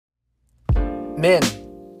Men,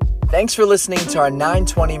 thanks for listening to our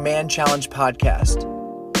 920 Man Challenge podcast.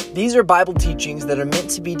 These are Bible teachings that are meant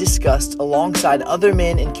to be discussed alongside other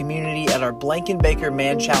men in community at our Blankenbaker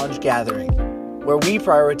Man Challenge gathering, where we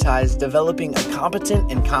prioritize developing a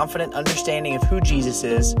competent and confident understanding of who Jesus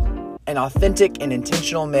is and authentic and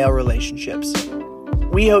intentional male relationships.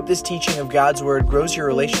 We hope this teaching of God's Word grows your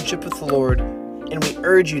relationship with the Lord, and we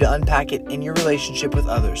urge you to unpack it in your relationship with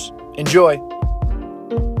others. Enjoy!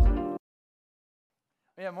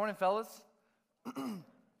 Yeah, morning, fellas. We're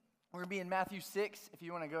going to be in Matthew 6. If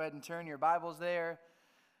you want to go ahead and turn your Bibles there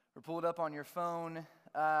or pull it up on your phone.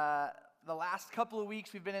 The last couple of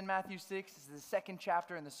weeks we've been in Matthew 6. This is the second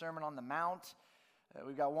chapter in the Sermon on the Mount.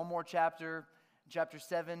 We've got one more chapter, chapter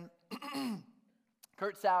 7.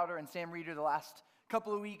 Kurt Souter and Sam Reeder the last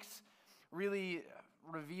couple of weeks really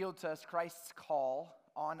revealed to us Christ's call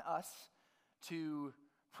on us to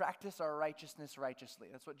practice our righteousness righteously.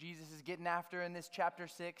 That's what Jesus is getting after in this chapter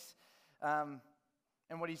 6. And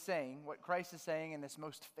what he's saying, what Christ is saying in this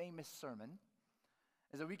most famous sermon,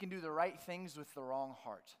 is that we can do the right things with the wrong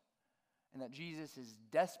heart. And that Jesus is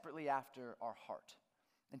desperately after our heart.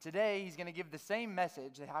 And today he's going to give the same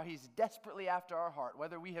message, how he's desperately after our heart,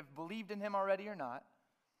 whether we have believed in him already or not,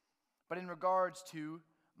 but in regards to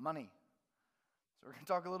money. So we're going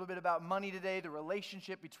to talk a little bit about money today, the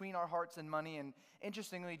relationship between our hearts and money. And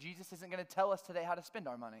interestingly, Jesus isn't going to tell us today how to spend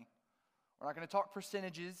our money. We're not going to talk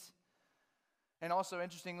percentages. And also,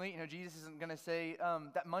 interestingly, Jesus isn't going to say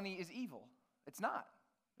that money is evil. It's not.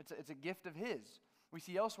 It's a gift of his. We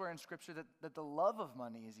see elsewhere in Scripture that the love of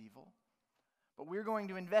money is evil. But we're going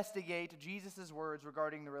to investigate Jesus' words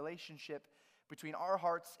regarding the relationship between our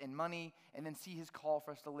hearts and money, and then see his call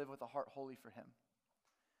for us to live with a heart holy for him.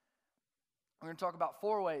 We're going to talk about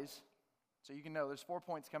 4 ways, so you can know there's 4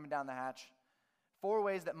 points coming down the hatch. 4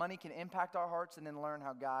 ways that money can impact our hearts, and then learn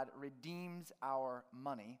how God redeems our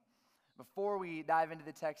money. Before we dive into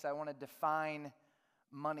the text, I want to define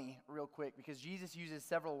money real quick, because Jesus uses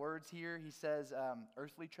several words here. He says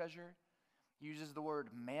earthly treasure. He uses the word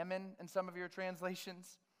mammon in some of your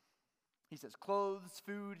translations. He says clothes,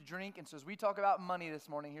 food, drink. And so as we talk about money this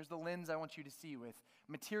morning, here's the lens I want you to see with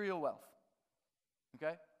material wealth.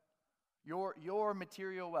 Okay? Your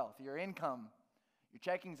material wealth, your income, your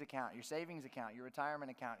checkings account, your savings account, your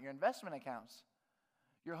retirement account, your investment accounts,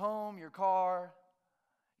 your home, your car,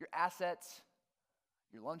 your assets,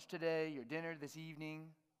 your lunch today, your dinner this evening,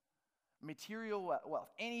 material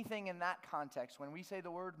wealth. Anything in that context, when we say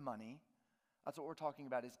the word money, that's what we're talking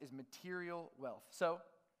about is material wealth. So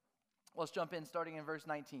let's jump in starting in verse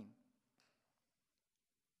 19.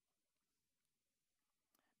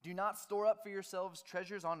 Do not store up for yourselves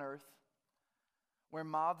treasures on earth, where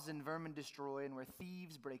moths and vermin destroy and where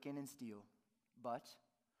thieves break in and steal. But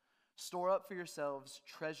store up for yourselves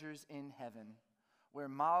treasures in heaven, where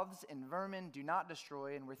moths and vermin do not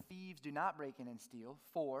destroy and where thieves do not break in and steal.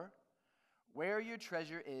 For where your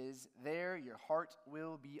treasure is, there your heart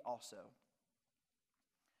will be also.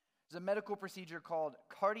 There's a medical procedure called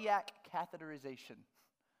cardiac catheterization.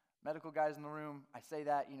 Medical guys in the room, I say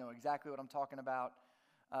that, you know exactly what I'm talking about.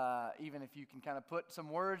 Even if you can kind of put some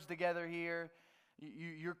words together here,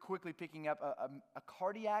 you're quickly picking up a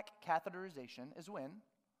cardiac catheterization is when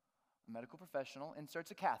a medical professional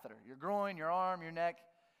inserts a catheter, your groin, your arm, your neck,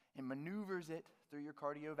 and maneuvers it through your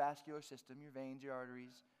cardiovascular system, your veins, your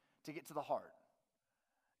arteries, to get to the heart.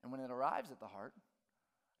 And when it arrives at the heart,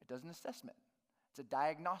 it does an assessment. It's a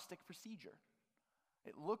diagnostic procedure.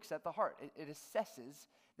 It looks at the heart. It assesses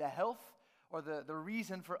the health or the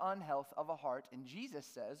reason for unhealth of a heart. And Jesus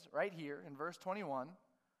says right here in verse 21,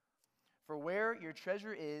 for where your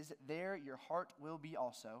treasure is, there your heart will be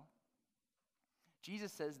also.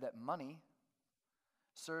 Jesus says that money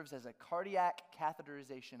serves as a cardiac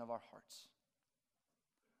catheterization of our hearts.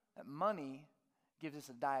 That money gives us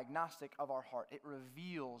a diagnostic of our heart. It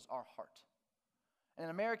reveals our heart. And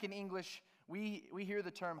in American English, we hear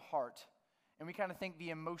the term heart, and we kind of think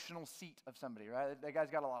the emotional seat of somebody, right? That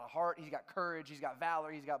guy's got a lot of heart, he's got courage, he's got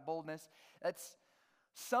valor, he's got boldness. That's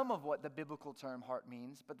some of what the biblical term heart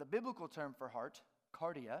means, but the biblical term for heart,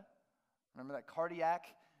 cardia, remember that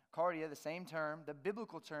cardia, the same term, the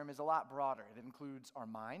biblical term is a lot broader. It includes our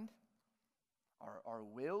mind, our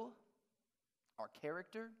will, our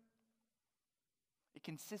character. It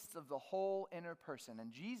consists of the whole inner person,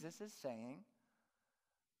 and Jesus is saying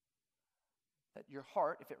that your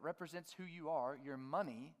heart, if it represents who you are, your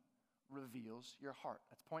money reveals your heart.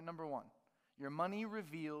 That's point number 1. Your money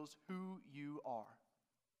reveals who you are.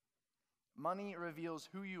 Money reveals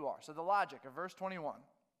who you are. So the logic of verse 21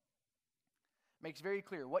 makes very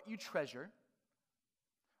clear what you treasure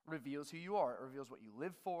reveals who you are. It reveals what you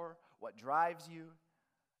live for, what drives you,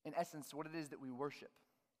 in essence, what it is that we worship.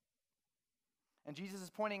 And Jesus is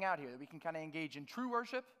pointing out here that we can kind of engage in true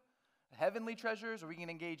worship, heavenly treasures, or we can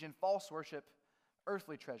engage in false worship,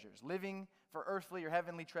 earthly treasures, living for earthly or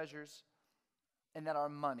heavenly treasures, and that our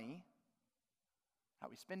money, how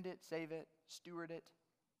we spend it, save it, steward it,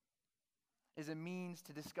 is a means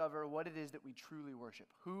to discover what it is that we truly worship,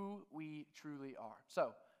 who we truly are.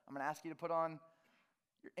 So, I'm going to ask you to put on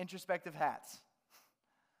your introspective hats.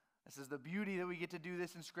 This is the beauty that we get to do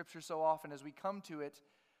this in Scripture so often as we come to it,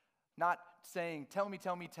 not saying, tell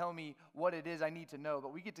me what it is I need to know,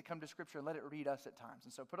 but we get to come to Scripture and let it read us at times.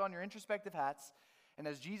 And so put on your introspective hats, and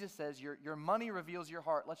as Jesus says, your money reveals your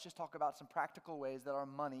heart. Let's just talk about some practical ways that our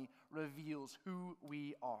money reveals who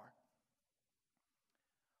we are.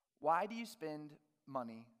 Why do you spend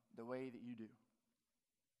money the way that you do?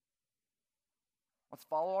 Let's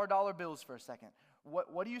follow our dollar bills for a second.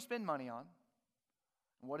 What do you spend money on?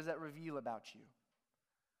 And what does that reveal about you?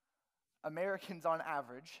 Americans on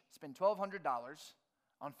average spend $1,200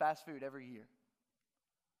 on fast food every year.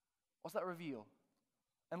 What's that reveal?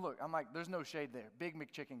 And look, I'm like, there's no shade there. Big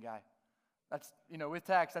McChicken guy. That's, with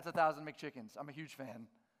tax, that's 1,000 McChickens. I'm a huge fan.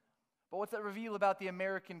 But what's that reveal about the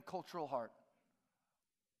American cultural heart?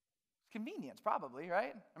 It's convenience, probably,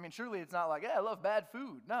 right? I mean, surely it's not like, I love bad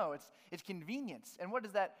food. No, it's convenience. And what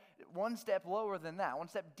does that, one step lower than that, one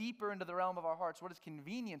step deeper into the realm of our hearts, what does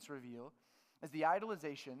convenience reveal? Is the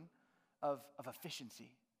idolization of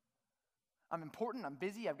efficiency. I'm important, I'm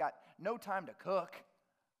busy, I've got no time to cook.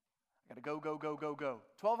 I got to go.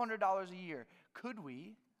 $1,200 a year. Could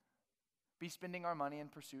we be spending our money in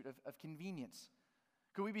pursuit of convenience?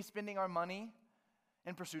 Could we be spending our money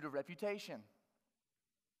in pursuit of reputation?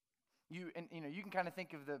 You can kind of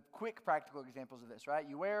think of the quick practical examples of this, right?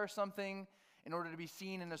 You wear something in order to be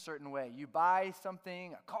seen in a certain way. You buy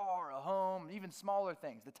something, a car, a home, even smaller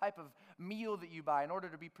things, the type of meal that you buy in order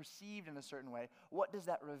to be perceived in a certain way. What does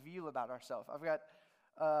that reveal about ourselves?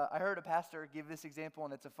 I heard a pastor give this example,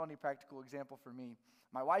 and it's a funny practical example for me.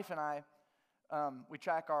 My wife and I, we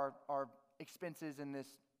track our expenses in this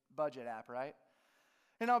budget app, right?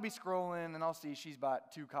 And I'll be scrolling, and I'll see she's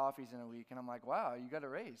bought 2 coffees in a week, and I'm like, wow, you got a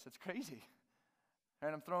raise. That's crazy.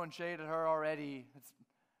 And I'm throwing shade at her already.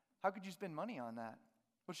 How could you spend money on that?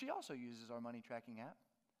 Well, she also uses our money tracking app.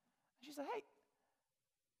 And she said, hey,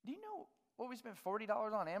 do you know what we spent $40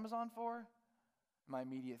 on Amazon for? My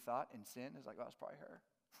immediate thought in sin is like, well, that's probably her.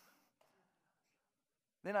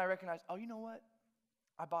 Then I recognized, oh, you know what?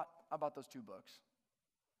 I bought those 2 books.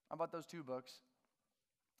 I bought those 2 books.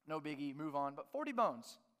 No biggie, move on. But 40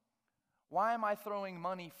 bones. Why am I throwing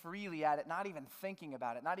money freely at it, not even thinking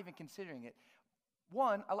about it, not even considering it?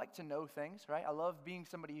 1, I like to know things, right? I love being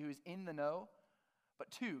somebody who's in the know. But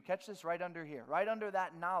 2, catch this right under here. Right under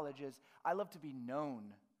that knowledge is I love to be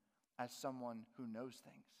known as someone who knows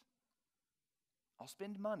things. I'll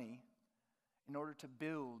spend money in order to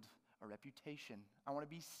build a reputation. I want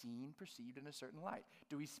to be seen, perceived in a certain light.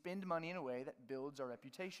 Do we spend money in a way that builds our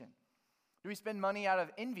reputation? Do we spend money out of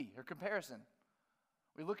envy or comparison?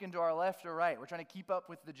 We look into our left or right. We're trying to keep up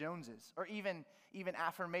with the Joneses, or even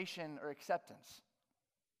affirmation or acceptance.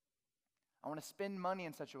 I want to spend money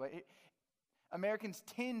in such a way. Americans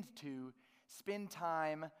tend to spend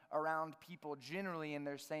time around people generally in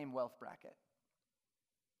their same wealth bracket.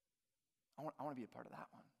 I want to be a part of that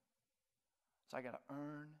one. So I got to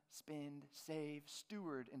earn, spend, save,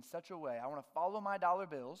 steward in such a way. I want to follow my dollar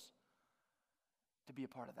bills to be a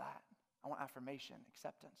part of that. I want affirmation,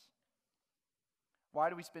 acceptance. Why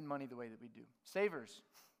do we spend money the way that we do? Savers.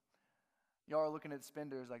 Y'all are looking at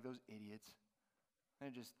spenders like those idiots. They're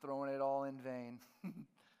just throwing it all in vain.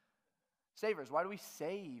 Savers, why do we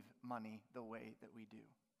save money the way that we do?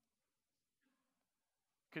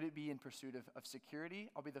 Could it be in pursuit of security?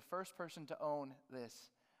 I'll be the first person to own this.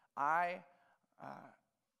 I've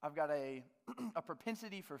got a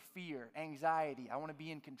propensity for fear, anxiety. I want to be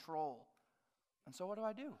in control. And so what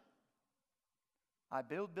do? I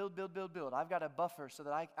build. I've got a buffer so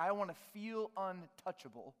that I want to feel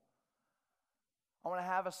untouchable. I want to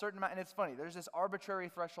have a certain amount, and it's funny, there's this arbitrary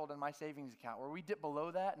threshold in my savings account where we dip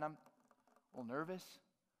below that, and I'm a little nervous,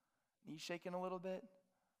 knees shaking a little bit.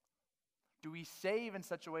 Do we save in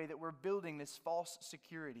such a way that we're building this false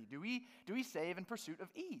security? Do we save in pursuit of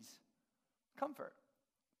ease, comfort?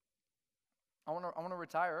 I want to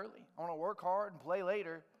retire early. I want to work hard and play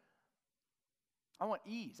later. I want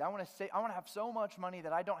ease. I want to have so much money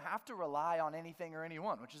that I don't have to rely on anything or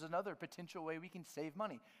anyone, which is another potential way we can save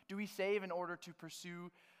money. Do we save in order to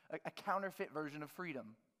pursue a counterfeit version of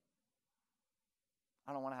freedom?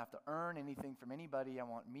 I don't want to have to earn anything from anybody. I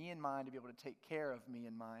want me and mine to be able to take care of me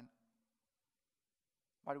and mine.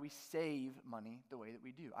 Why do we save money the way that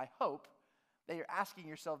we do? I hope that you're asking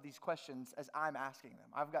yourself these questions as I'm asking them.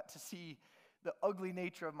 I've got to see the ugly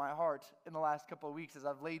nature of my heart in the last couple of weeks as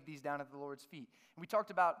I've laid these down at the Lord's feet. And we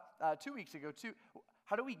talked about 2 weeks ago, too.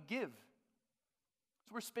 How do we give?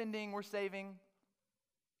 So we're spending, we're saving.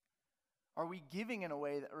 Are we giving in a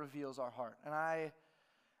way that reveals our heart? And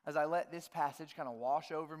as I let this passage kind of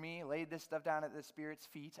wash over me, laid this stuff down at the Spirit's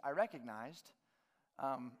feet, I recognized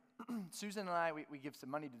Susan and I, we give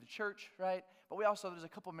some money to the church, right? But there's a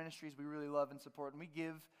couple ministries we really love and support, and we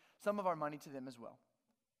give some of our money to them as well.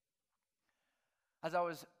 As I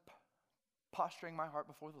was posturing my heart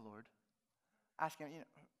before the Lord, asking,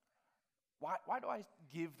 why do I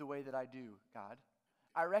give the way that I do, God?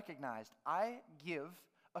 I recognized I give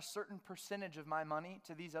a certain percentage of my money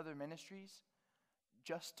to these other ministries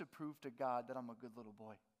just to prove to God that I'm a good little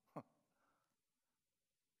boy.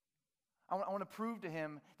 I want to prove to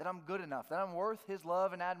him that I'm good enough, that I'm worth his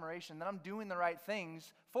love and admiration, that I'm doing the right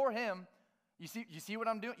things for him. You see what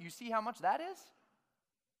I'm doing? You see how much that is?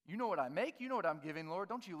 You know what I make. You know what I'm giving, Lord.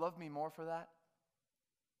 Don't you love me more for that?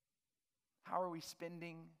 How are we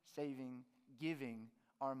spending, saving, giving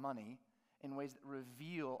our money in ways that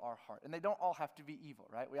reveal our heart? And they don't all have to be evil,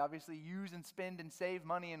 right? We obviously use and spend and save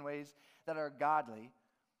money in ways that are godly,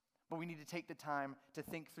 but we need to take the time to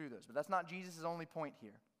think through those. But that's not Jesus' only point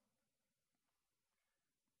here.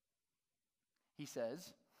 He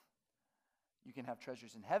says, you can have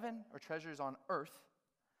treasures in heaven or treasures on earth.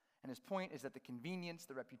 And his point is that the convenience,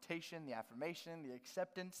 the reputation, the affirmation, the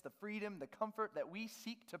acceptance, the freedom, the comfort that we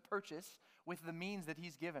seek to purchase with the means that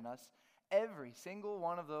he's given us, every single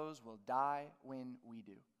one of those will die when we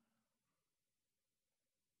do.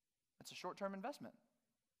 It's a short-term investment.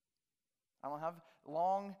 I don't have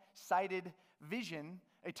long-sighted vision,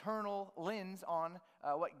 eternal lens on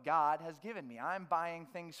what God has given me. I'm buying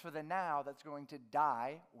things for the now that's going to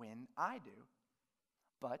die when I do.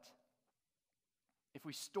 But if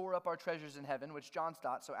we store up our treasures in heaven, which John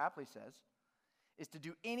Stott so aptly says, is to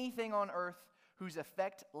do anything on earth whose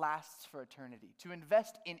effect lasts for eternity, to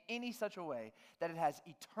invest in any such a way that it has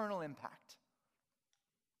eternal impact,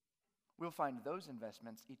 we'll find those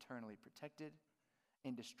investments eternally protected,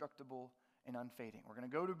 indestructible, and unfading. We're going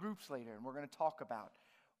to go to groups later, and we're going to talk about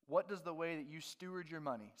what does the way that you steward your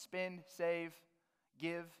money, spend, save,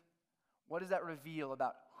 give, what does that reveal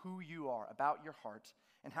about who you are, about your heart,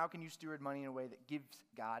 and how can you steward money in a way that gives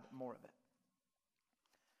God more of it?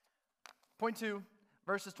 Point 2,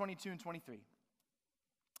 verses 22 and 23.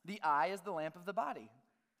 The eye is the lamp of the body.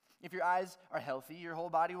 If your eyes are healthy, your whole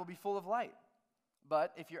body will be full of light.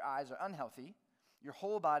 But if your eyes are unhealthy, your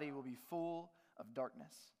whole body will be full of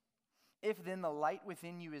darkness. If then the light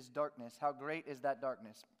within you is darkness, how great is that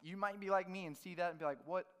darkness? You might be like me and see that and be like,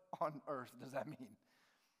 what on earth does that mean?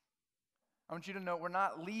 I want you to know we're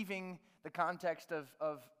not leaving the context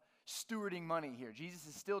of stewarding money here. Jesus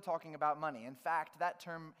is still talking about money. In fact, that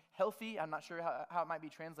term healthy, I'm not sure how it might be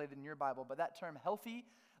translated in your Bible, but that term healthy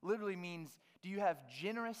literally means, do you have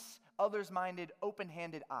generous, others-minded,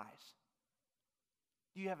 open-handed eyes?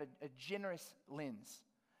 Do you have a generous lens?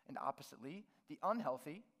 And oppositely, the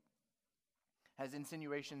unhealthy has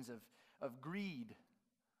insinuations of greed,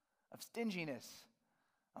 of stinginess,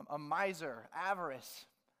 a miser, avarice,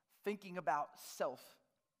 thinking about self.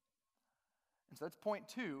 And so that's point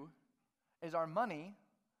 2, is our money,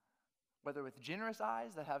 whether with generous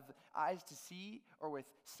eyes that have eyes to see or with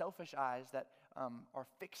selfish eyes that are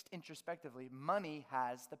fixed introspectively, money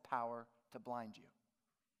has the power to blind you.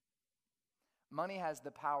 Money has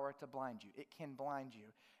the power to blind you. It can blind you.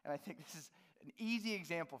 And I think this is an easy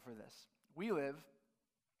example for this. We live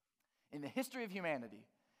in the history of humanity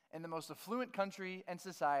in the most affluent country and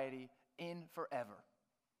society in forever.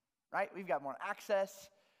 Right? We've got more access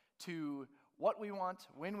to what we want,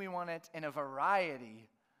 when we want it, in a variety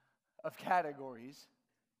of categories.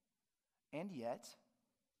 And yet,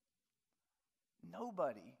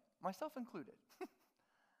 nobody, myself included,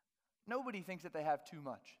 nobody thinks that they have too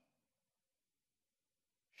much.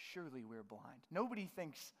 Surely we're blind. Nobody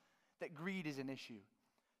thinks that greed is an issue.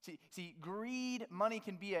 See, greed, money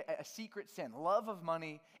can be a secret sin. Love of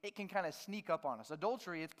money, it can kind of sneak up on us.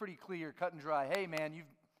 Adultery, it's pretty clear, cut and dry. Hey, man,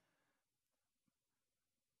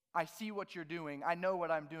 I see what you're doing. I know what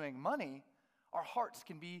I'm doing. Money, our hearts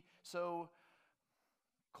can be so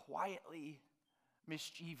quietly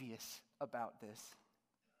mischievous about this.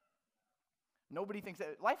 Nobody thinks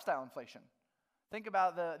that lifestyle inflation. Think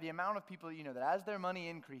about the amount of people you know that as their money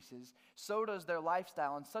increases, so does their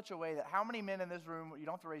lifestyle in such a way that how many men in this room, you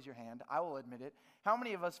don't have to raise your hand, I will admit it, how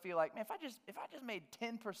many of us feel like, man, if I just made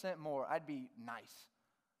 10% more, I'd be nice.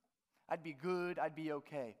 I'd be good, I'd be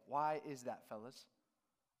okay. Why is that, fellas?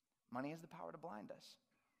 Money has the power to blind us.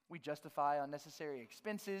 We justify unnecessary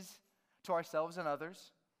expenses to ourselves and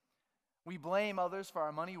others. We blame others for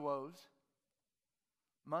our money woes.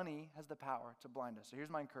 Money has the power to blind us. So here's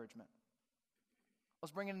my encouragement.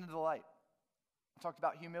 Let's bring it into the light. I talked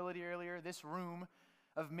about humility earlier. This room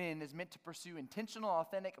of men is meant to pursue intentional,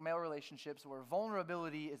 authentic male relationships where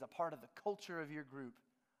vulnerability is a part of the culture of your group.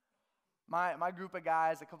 My group of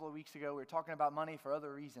guys a couple of weeks ago, we were talking about money for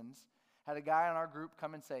other reasons, had a guy in our group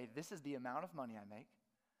come and say, this is the amount of money I make.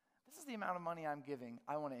 This is the amount of money I'm giving.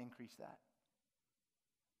 I want to increase that.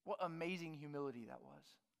 What amazing humility that was.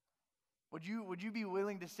 Would you be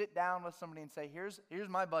willing to sit down with somebody and say, here's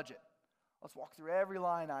my budget. Let's walk through every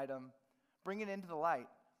line item, bring it into the light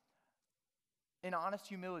in honest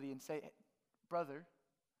humility and say, hey, brother,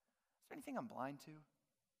 is there anything I'm blind to?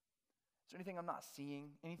 Is there anything I'm not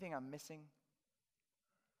seeing? Anything I'm missing?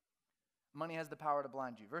 Money has the power to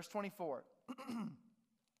blind you. Verse 24.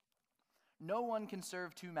 No one can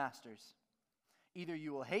serve two masters. Either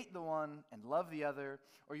you will hate the one and love the other,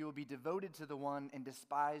 or you will be devoted to the one and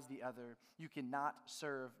despise the other. You cannot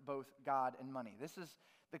serve both God and money. This is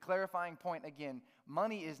the clarifying point again.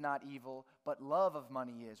 Money is not evil, but love of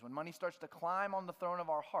money is. When money starts to climb on the throne of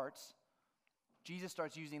our hearts, Jesus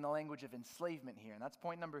starts using the language of enslavement here. And that's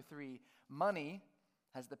point number 3. Money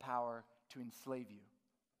has the power to enslave you.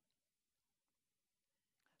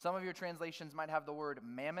 Some of your translations might have the word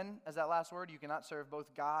mammon as that last word. You cannot serve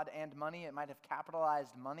both God and money. It might have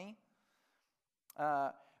capitalized money.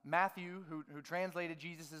 Matthew, who translated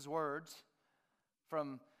Jesus' words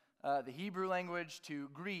from the Hebrew language to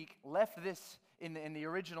Greek, left this in the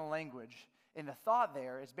original language. And the thought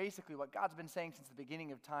there is basically what God's been saying since the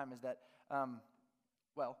beginning of time is that,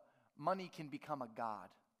 money can become a god.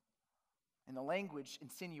 And the language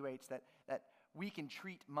insinuates that we can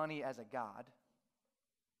treat money as a god.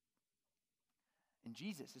 And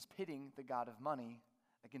Jesus is pitting the god of money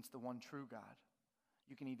against the one true God.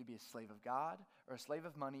 You can either be a slave of God or a slave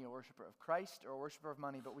of money, a worshiper of Christ or a worshiper of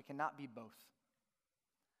money, but we cannot be both.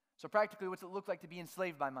 So practically, what's it look like to be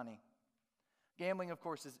enslaved by money? Gambling, of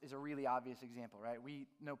course, is a really obvious example, right? We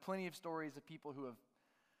know plenty of stories of people who have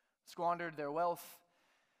squandered their wealth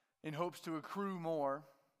in hopes to accrue more,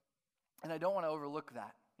 and I don't want to overlook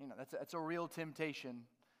that. You know, that's a real temptation.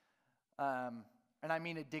 And I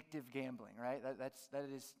mean addictive gambling, right? That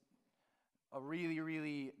is a really,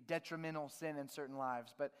 really detrimental sin in certain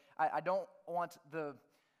lives. But I don't want the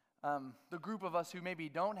group of us who maybe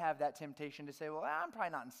don't have that temptation to say, well, I'm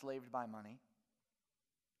probably not enslaved by money.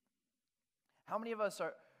 How many of us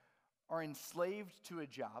are enslaved to a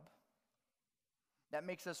job that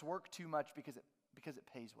makes us work too much because it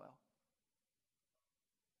pays well?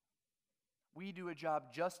 We do a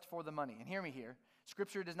job just for the money. And hear me here.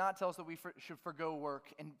 Scripture does not tell us that we should forgo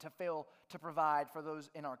work and to fail to provide for those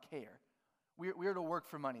in our care. We're to work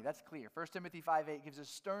for money. That's clear. 1 Timothy 5:8 gives a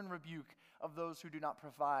stern rebuke of those who do not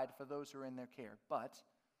provide for those who are in their care. But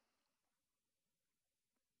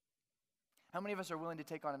how many of us are willing to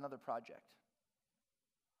take on another project,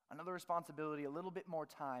 another responsibility, a little bit more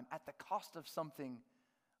time at the cost of something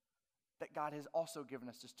that God has also given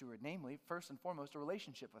us to steward, namely, first and foremost, a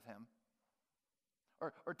relationship with Him?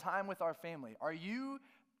 Or time with our family. Are you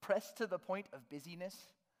pressed to the point of busyness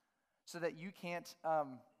so that you can't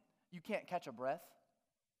catch a breath?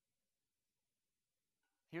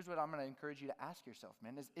 Here's what I'm going to encourage you to ask yourself,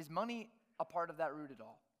 man. Is money a part of that root at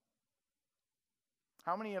all?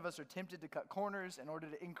 How many of us are tempted to cut corners in order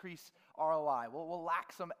to increase ROI? We'll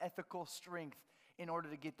lack some ethical strength in order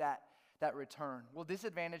to get that return. We'll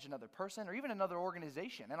disadvantage another person or even another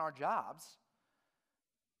organization in our jobs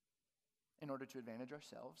in order to advantage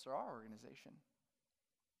ourselves or our organization.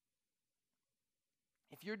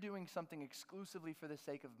 If you're doing something exclusively for the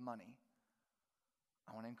sake of money,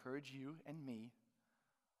 I want to encourage you and me,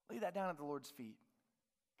 lay that down at the Lord's feet.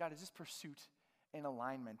 God, is this pursuit in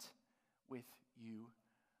alignment with you?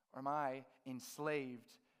 Or am I enslaved,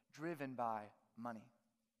 driven by money?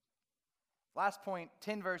 Last point,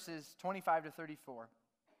 10 verses, 25 to 34.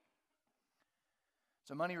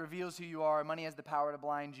 So money reveals who you are. Money has the power to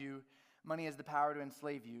blind you. Money has the power to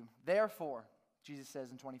enslave you. Therefore, Jesus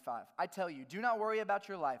says in 25, I tell you, do not worry about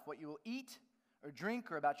your life, what you will eat or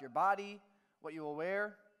drink, or about your body, what you will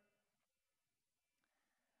wear.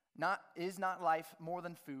 Is not life more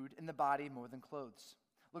than food, and the body more than clothes?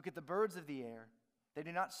 Look at the birds of the air. They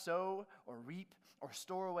do not sow or reap or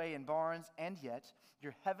store away in barns, and yet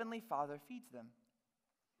your heavenly Father feeds them.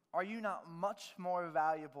 Are you not much more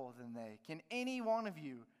valuable than they? Can any one of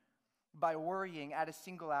you, by worrying, add a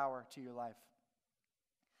single hour to your life?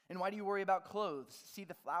 And why do you worry about clothes? See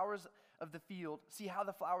how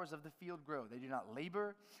the flowers of the field grow. They do not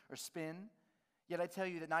labor or spin. Yet I tell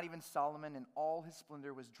you that not even Solomon in all his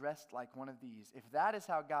splendor was dressed like one of these. If that is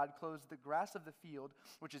how God clothes the grass of the field,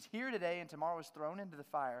 which is here today and tomorrow is thrown into the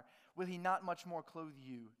fire, will he not much more clothe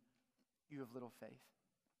you, you of little faith?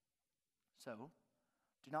 So,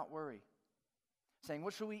 do not worry, saying,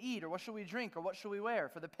 what shall we eat, or what shall we drink, or what shall we wear?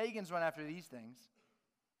 For the pagans run after these things,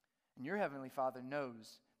 and your heavenly Father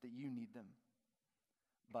knows that you need them.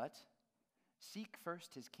 But seek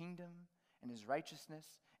first his kingdom and his righteousness,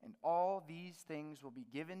 and all these things will be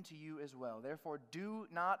given to you as well. Therefore, do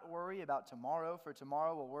not worry about tomorrow, for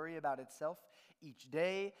tomorrow will worry about itself. Each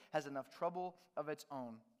day has enough trouble of its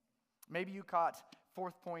own. Maybe you caught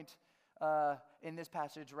fourth point in this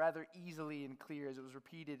passage rather easily and clear, as it was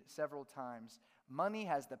repeated several times. Money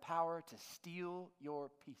has the power to steal your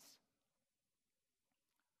peace.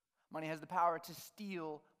 Money has the power to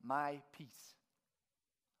steal my peace.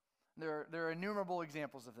 There are innumerable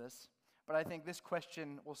examples of this, but I think this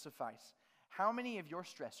question will suffice. How many of your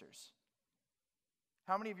stressors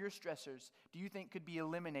do you think could be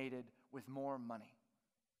eliminated with more money?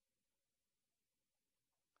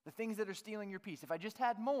 The things that are stealing your peace. If I just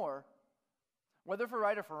had more, whether for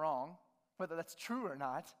right or for wrong, whether that's true or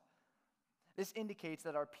not, this indicates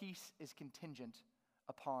that our peace is contingent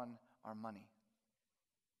upon our money.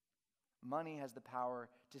 Money has the power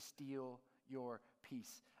to steal your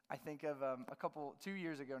peace. I think of 2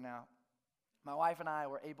 years ago now, my wife and I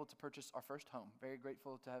were able to purchase our first home. Very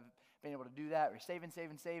grateful to have been able to do that. We're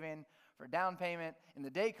saving for a down payment, and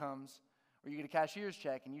the day comes where you get a cashier's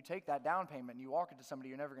check and you take that down payment and you walk it to somebody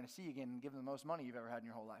you're never going to see again and give them the most money you've ever had in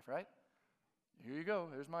your whole life, right? Here you go.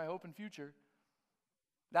 Here's my hope and future.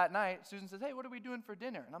 That night, Susan says, hey, what are we doing for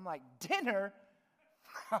dinner? And I'm like, dinner?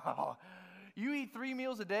 You eat 3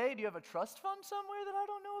 meals a day? Do you have a trust fund somewhere that I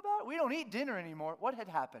don't know about? We don't eat dinner anymore. What had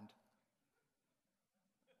happened?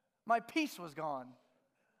 My peace was gone.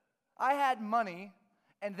 I had money,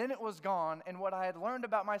 and then it was gone, and what I had learned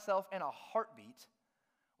about myself in a heartbeat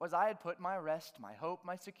was I had put my rest, my hope,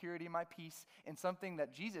 my security, my peace in something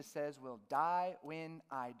that Jesus says will die when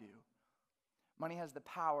I do. Money has the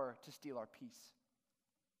power to steal our peace.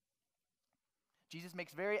 Jesus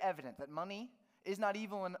makes very evident that money is not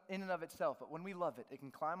evil in and of itself, but when we love it, it can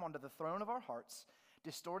climb onto the throne of our hearts,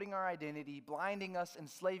 distorting our identity, blinding us,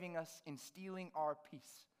 enslaving us, and stealing our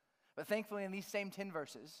peace. But thankfully, in these same 10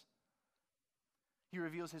 verses, he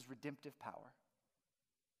reveals his redemptive power.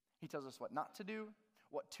 He tells us what not to do,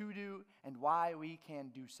 what to do, and why we can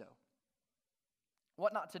do so.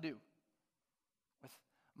 What not to do with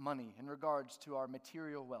money in regards to our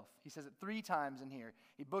material wealth. He says it 3 times in here.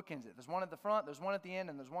 He bookends it. There's one at the front, there's one at the end,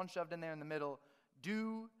 and there's one shoved in there in the middle.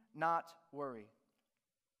 Do not worry.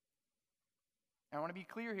 And I want to be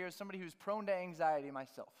clear here as somebody who's prone to anxiety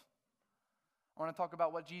myself. I want to talk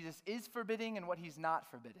about what Jesus is forbidding and what he's not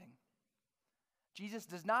forbidding. Jesus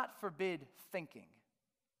does not forbid thinking.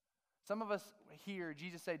 Some of us hear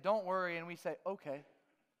Jesus say, don't worry, and we say, okay.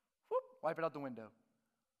 Whoop, wipe it out the window.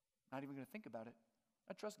 Not even going to think about it.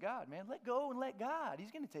 I trust God, man. Let go and let God.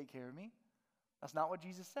 He's going to take care of me. That's not what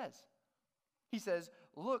Jesus says. He says,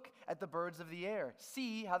 look at the birds of the air.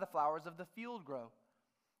 See how the flowers of the field grow.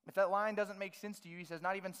 If that line doesn't make sense to you, he says,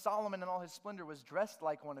 not even Solomon in all his splendor was dressed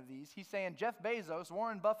like one of these. He's saying Jeff Bezos,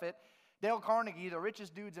 Warren Buffett, Dale Carnegie, the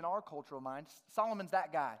richest dudes in our cultural mind. Solomon's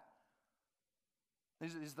that guy.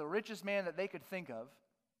 He's the richest man that they could think of.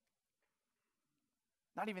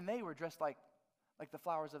 Not even they were dressed like the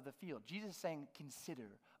flowers of the field. Jesus is saying,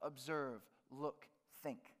 consider, observe, look,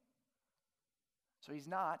 think. So he's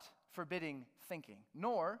not forbidding thinking,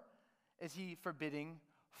 nor is he forbidding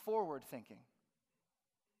forward thinking.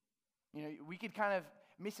 You know, we could kind of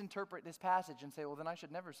misinterpret this passage and say, well, then I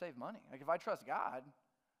should never save money. Like, if I trust God,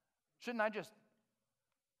 shouldn't I just,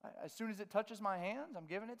 as soon as it touches my hands, I'm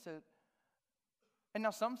giving it to... And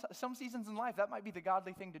now some seasons in life, that might be the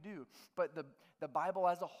godly thing to do. But the Bible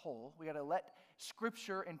as a whole, we got to let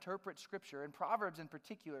Scripture interpret Scripture. And Proverbs in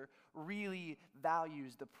particular really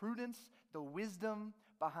values the prudence, the wisdom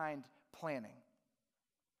behind planning,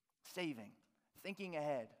 saving, thinking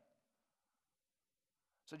ahead.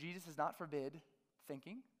 So Jesus does not forbid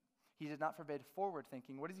thinking. He does not forbid forward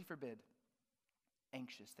thinking. What does he forbid?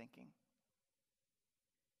 Anxious thinking.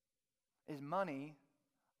 Is money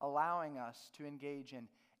allowing us to engage in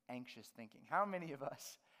anxious thinking? How many of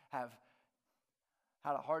us have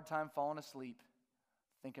had a hard time falling asleep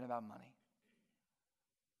thinking about money.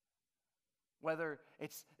 Whether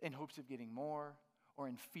it's in hopes of getting more or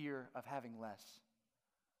in fear of having less.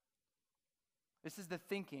 This is the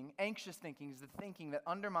thinking, anxious thinking is the thinking that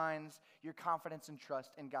undermines your confidence and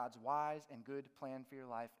trust in God's wise and good plan for your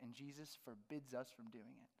life, and Jesus forbids us from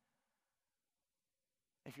doing it.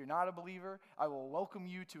 If you're not a believer, I will welcome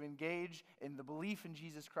you to engage in the belief in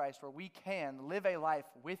Jesus Christ where we can live a life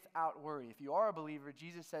without worry. If you are a believer,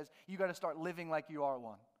 Jesus says you got to start living like you are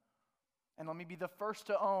one. And let me be the first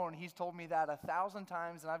to own, he's told me that 1,000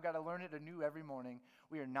 times, and I've got to learn it anew every morning.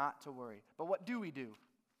 We are not to worry. But what do we do?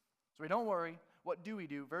 So we don't worry. What do we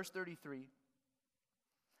do? Verse 33.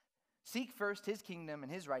 Seek first his kingdom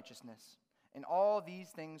and his righteousness, and all these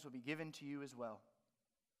things will be given to you as well.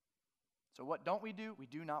 So what don't we do? We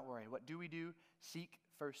do not worry. What do we do? Seek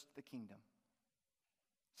first the kingdom.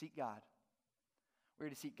 Seek God. We're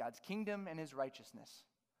to seek God's kingdom and his righteousness.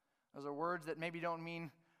 Those are words that maybe don't mean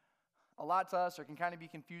a lot to us or can kind of be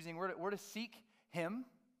confusing. We're to seek him,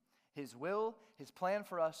 his will, his plan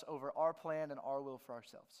for us over our plan and our will for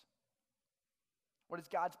ourselves. What is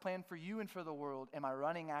God's plan for you and for the world? Am I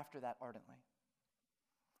running after that ardently?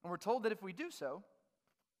 And we're told that if we do so,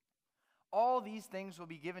 all these things will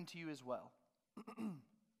be given to you as well.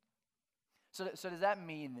 So does that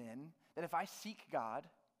mean then that if I seek God,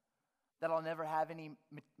 that I'll never have any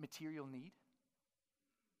material need?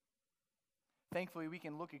 Thankfully, we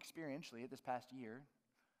can look experientially at this past year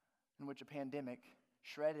in which a pandemic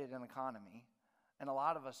shredded an economy, and a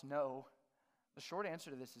lot of us know the short answer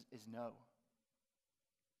to this is no.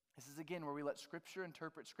 This is again where we let Scripture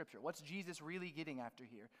interpret Scripture. What's Jesus really getting after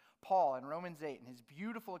here? Paul in Romans 8, in his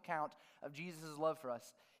beautiful account of Jesus' love for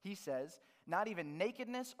us, he says, not even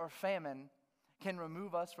nakedness or famine can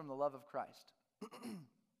remove us from the love of Christ.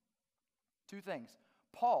 Two things.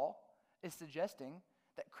 Paul is suggesting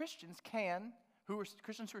that Christians who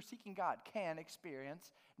are seeking God, can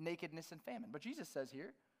experience nakedness and famine. But Jesus says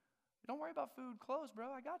here, don't worry about food, clothes, bro,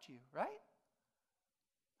 I got you, right?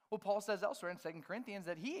 Well, Paul says elsewhere in 2 Corinthians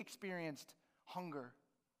that he experienced hunger.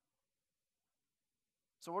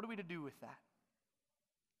 So what are we to do with that?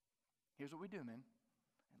 Here's what we do, man.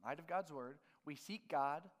 In light of God's word, we seek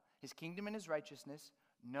God, his kingdom and his righteousness,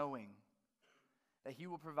 knowing that he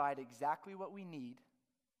will provide exactly what we need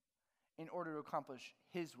in order to accomplish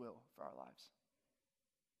his will for our lives.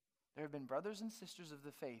 There have been brothers and sisters of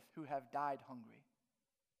the faith who have died hungry.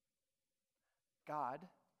 God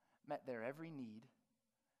met their every need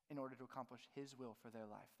in order to accomplish his will for their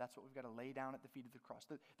life. That's what we've got to lay down at the feet of the cross.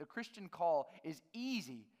 The Christian call is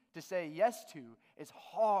easy to say yes to. It's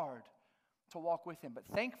hard to walk with him. But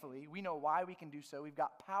thankfully, we know why we can do so. We've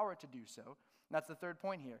got power to do so. And that's the third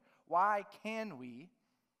point here. Why can we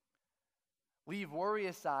leave worry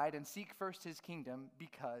aside and seek first his kingdom?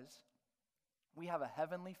 Because we have a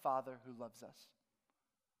heavenly Father who loves us.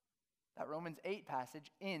 That Romans 8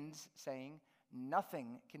 passage ends saying,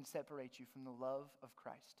 nothing can separate you from the love of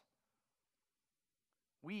Christ.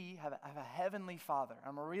 We have a heavenly Father.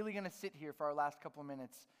 I'm really going to sit here for our last couple of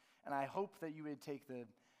minutes, and I hope that you would take the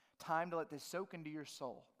time to let this soak into your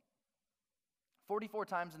soul. 44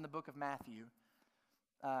 times in the book of Matthew,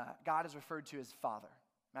 God is referred to as Father.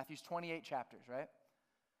 Matthew's 28 chapters, right?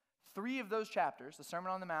 3 of those chapters, the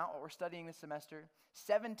Sermon on the Mount, what we're studying this semester,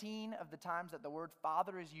 17 of the times that the word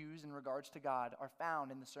Father is used in regards to God are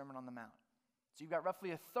found in the Sermon on the Mount. So you've got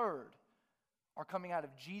roughly a third are coming out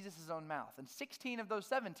of Jesus' own mouth. And 16 of those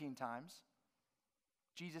 17 times,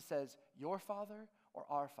 Jesus says, your Father or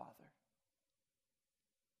our Father.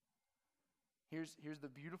 Here's the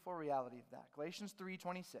beautiful reality of that. Galatians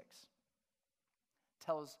 3:26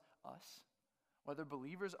 tells us, whether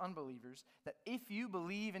believers, unbelievers, that if you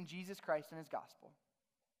believe in Jesus Christ and his gospel,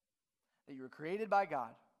 that you were created by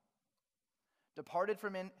God, departed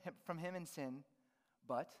from him in sin,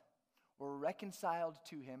 but were reconciled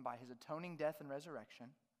to him by his atoning death and resurrection,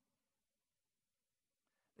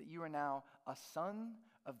 that you are now a son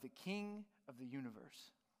of the King of the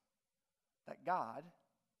universe, that God,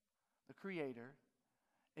 the Creator,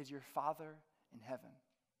 is your Father in heaven.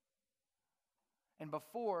 And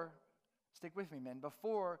stick with me, men,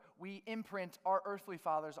 before we imprint our earthly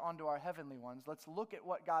fathers onto our heavenly ones, let's look at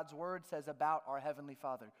what God's word says about our heavenly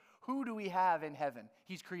Father. Who do we have in heaven?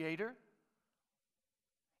 He's Creator.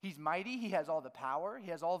 He's mighty. He has all the power. He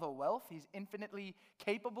has all the wealth. He's infinitely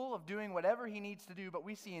capable of doing whatever he needs to do. But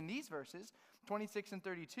we see in these verses, 26 and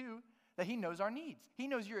 32, that he knows our needs. He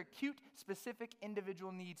knows your acute, specific,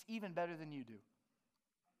 individual needs even better than you do.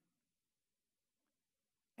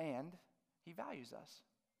 And he values us.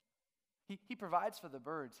 He provides for the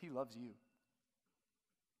birds. He loves you.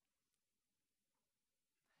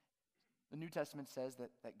 The New Testament says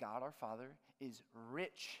that God our Father is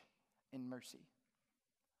rich in mercy,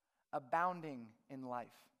 abounding in life,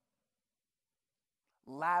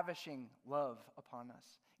 lavishing love upon us,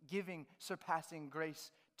 giving surpassing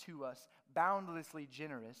grace to us, boundlessly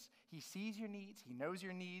generous. He sees your needs, he knows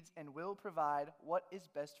your needs, and will provide what is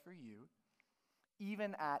best for you,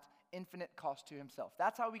 even at infinite cost to himself.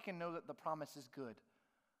 That's how we can know that the promise is good.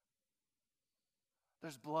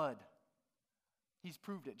 There's blood. He's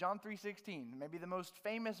proved it. John 3:16, maybe the most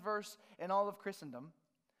famous verse in all of Christendom.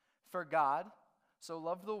 For God so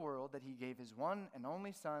loved the world that he gave his one and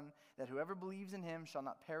only Son, that whoever believes in him shall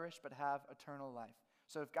not perish but have eternal life.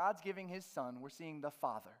 So if God's giving his Son, we're seeing the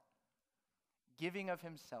Father giving of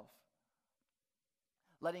himself,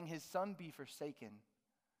 letting his Son be forsaken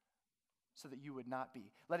so that you would not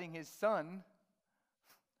be, letting his Son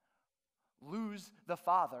lose the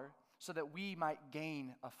Father so that we might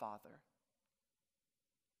gain a Father.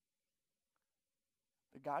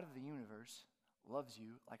 The God of the universe loves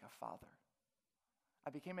you like a father. I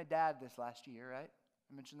became a dad this last year, right?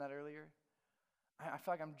 I mentioned that earlier. I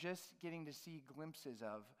feel like I'm just getting to see glimpses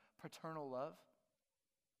of paternal love.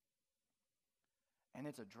 And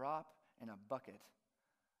it's a drop in a bucket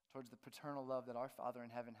towards the paternal love that our Father in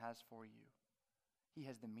heaven has for you. He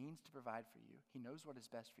has the means to provide for you. He knows what is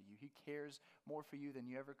best for you. He cares more for you than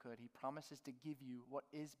you ever could. He promises to give you what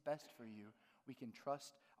is best for you. We can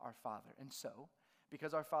trust our Father. And so,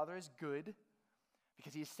 because our Father is good,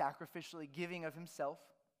 because he is sacrificially giving of himself,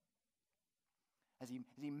 as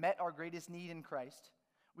he met our greatest need in Christ,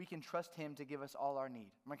 we can trust him to give us all our need.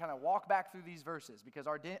 I'm going to kind of walk back through these verses because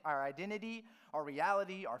our identity, our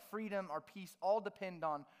reality, our freedom, our peace all depend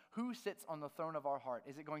on who sits on the throne of our heart.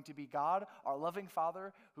 Is it going to be God, our loving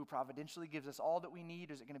Father, who providentially gives us all that we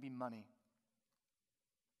need, or is it going to be money?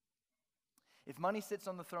 If money sits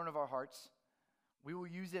on the throne of our hearts, we will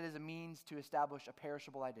use it as a means to establish a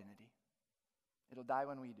perishable identity. It'll die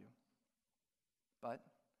when we do. But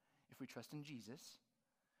if we trust in Jesus,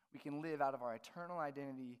 we can live out of our eternal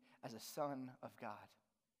identity as a son of God.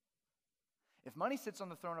 If money sits on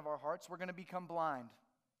the throne of our hearts, we're going to become blind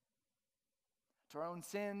to our own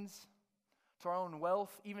sins, to our own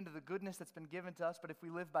wealth, even to the goodness that's been given to us. But if we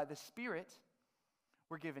live by the Spirit,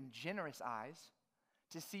 we're given generous eyes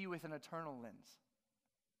to see with an eternal lens.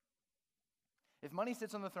 If money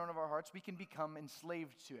sits on the throne of our hearts, we can become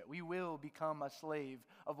enslaved to it. We will become a slave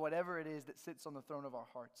of whatever it is that sits on the throne of our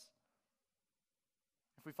hearts.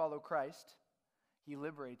 If we follow Christ, he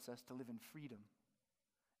liberates us to live in freedom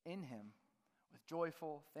in him with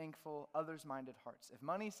joyful, thankful, others-minded hearts. If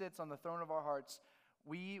money sits on the throne of our hearts,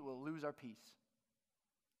 we will lose our peace.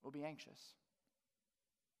 We'll be anxious.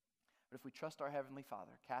 But if we trust our Heavenly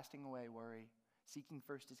Father, casting away worry, seeking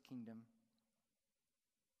first his kingdom,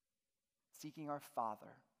 seeking our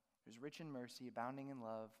Father, who's rich in mercy, abounding in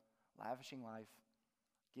love, lavishing life,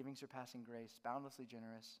 giving surpassing grace, boundlessly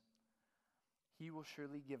generous, he will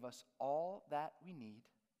surely give us all that we need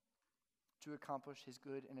to accomplish his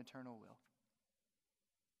good and eternal will.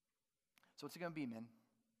 So what's it going to be, men?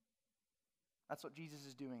 That's what Jesus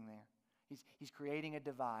is doing there. He's creating a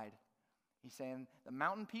divide. He's saying the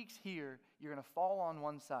mountain peaks here, you're going to fall on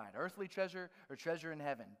one side. Earthly treasure or treasure in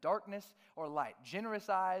heaven. Darkness or light. Generous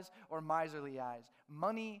eyes or miserly eyes.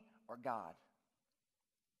 Money or God.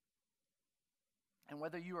 And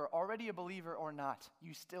whether you are already a believer or not,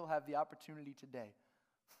 you still have the opportunity today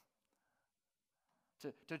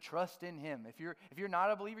to trust in him. If you're not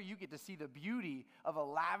a believer, you get to see the beauty of a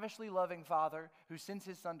lavishly loving Father who sends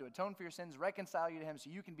his Son to atone for your sins, reconcile you to him so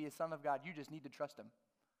you can be a son of God. You just need to trust him.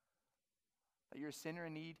 That you're a sinner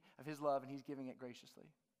in need of his love and he's giving it graciously.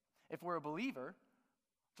 If we're a believer,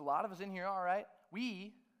 which a lot of us in here are, right?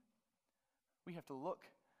 We have to look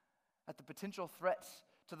at the potential threats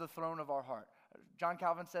to the throne of our heart. John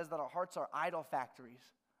Calvin says that our hearts are idol factories,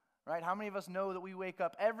 right? How many of us know that we wake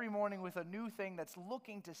up every morning with a new thing that's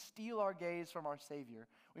looking to steal our gaze from our Savior?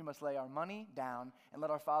 We must lay our money down and let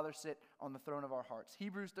our Father sit on the throne of our hearts.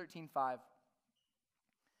 Hebrews 13:5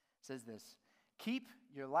 says this, keep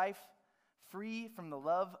your life free from the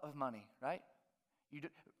love of money, right?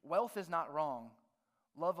 Wealth is not wrong.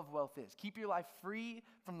 Love of wealth is. Keep your life free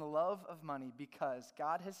from the love of money because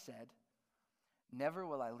God has said, never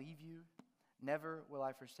will I leave you, never will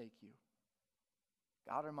I forsake you.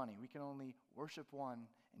 God or money, we can only worship one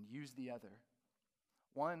and use the other.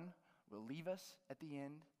 One will leave us at the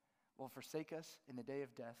end, will forsake us in the day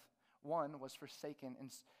of death. One was forsaken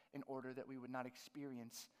in order that we would not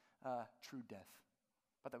experience true death,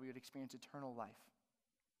 but that we would experience eternal life.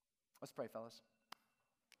 Let's pray, fellas.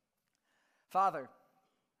 Father,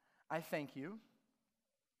 I thank you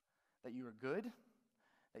that you are good,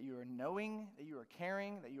 that you are knowing, that you are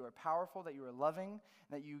caring, that you are powerful, that you are loving,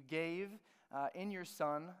 and that you gave in your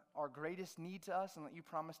Son our greatest need to us, and that you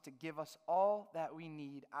promise to give us all that we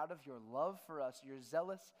need out of your love for us, your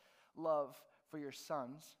zealous love for your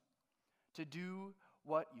sons, to do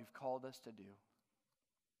what you've called us to do.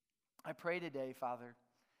 I pray today, Father,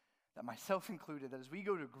 that myself included, that as we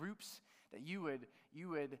go to groups, that you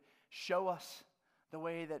would show us the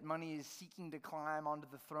way that money is seeking to climb onto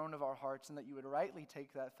the throne of our hearts, and that you would rightly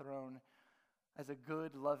take that throne as a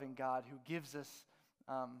good, loving God who gives us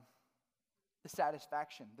the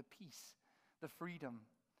satisfaction, the peace, the freedom,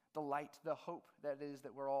 the light, the hope that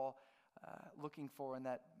we're all looking for, and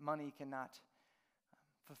that money cannot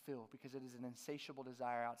fulfill, because it is an insatiable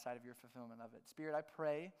desire outside of your fulfillment of it. Spirit, I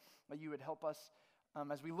pray that you would help us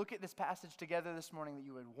as we look at this passage together this morning, that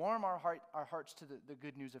you would warm our hearts to the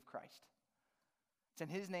good news of Christ. It's in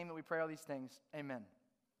his name that we pray all these things. Amen.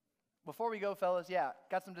 Before we go, fellas,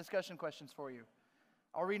 got some discussion questions for you.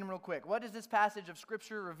 I'll read them real quick. What does this passage of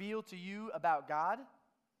Scripture reveal to you about God?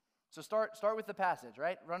 So start with the passage,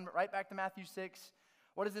 right? Run right back to Matthew 6.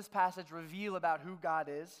 What does this passage reveal about who God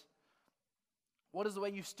is? What does the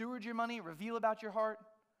way you steward your money reveal about your heart?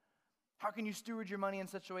 How can you steward your money in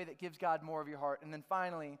such a way that gives God more of your heart? And then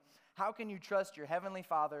finally, how can you trust your Heavenly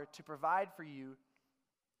Father to provide for you?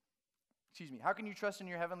 How can you trust in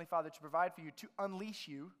your Heavenly Father to provide for you, to unleash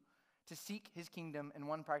you to seek His kingdom in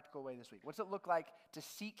one practical way this week? What's it look like to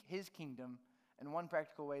seek His kingdom in one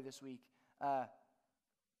practical way this week?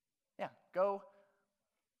 Go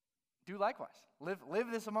do likewise.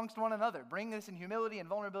 Live this amongst one another. Bring this in humility and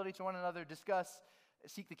vulnerability to one another. Discuss,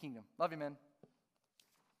 seek the kingdom. Love you, man.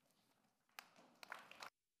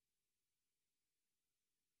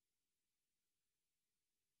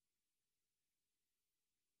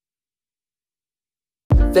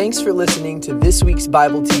 Thanks for listening to this week's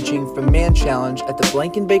Bible teaching from Man Challenge at the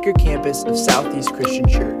Blankenbaker campus of Southeast Christian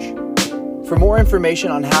Church. For more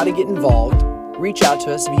information on how to get involved, reach out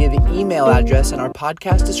to us via the email address in our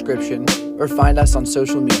podcast description or find us on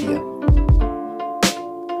social media.